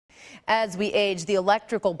As we age, the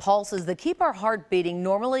electrical pulses that keep our heart beating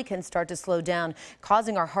normally can start to slow down,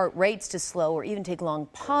 causing our heart rates to slow or even take long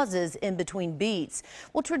pauses in between beats.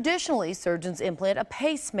 Well, traditionally, surgeons implant a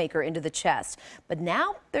pacemaker into the chest, but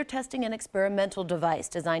now they're testing an experimental device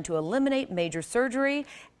designed to eliminate major surgery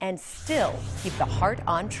and still keep the heart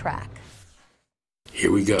on track.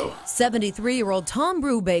 Here we go. 73-year-old Tom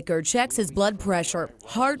Brubaker checks his blood pressure,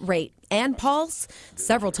 heart rate, and pulse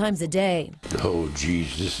several times a day. Oh,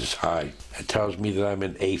 geez, this is high. It tells me that I'm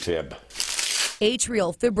in AFib.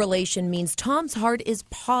 Atrial fibrillation means Tom's heart is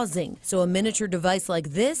pausing, so a miniature device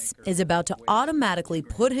like this is about to automatically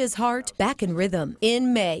put his heart back in rhythm.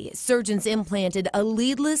 In May, surgeons implanted a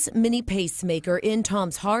leadless mini pacemaker in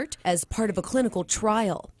Tom's heart as part of a clinical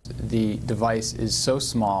trial. The device is so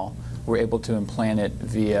small, we're able to implant it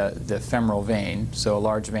via the femoral vein, so a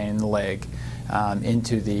large vein in the leg,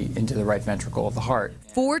 into the right ventricle of the heart.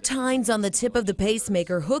 4 tines on the tip of the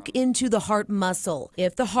pacemaker hook into the heart muscle.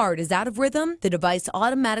 If the heart is out of rhythm, the device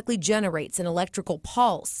automatically generates an electrical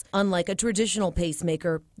pulse. Unlike a traditional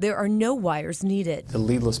pacemaker, there are no wires needed. The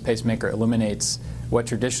leadless pacemaker eliminates what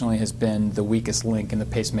traditionally has been the weakest link in the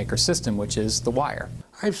pacemaker system, which is the wire.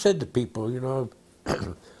 I've said to people, oh,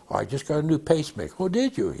 I just got a new pacemaker. Oh,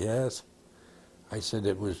 did you? Yes. I said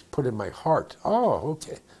it was put in my heart. Oh,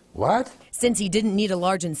 okay. What? Since he didn't need a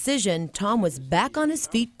large incision, Tom was back on his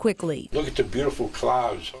feet quickly. Look at the beautiful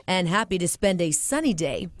clouds. And happy to spend a sunny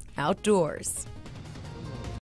day outdoors.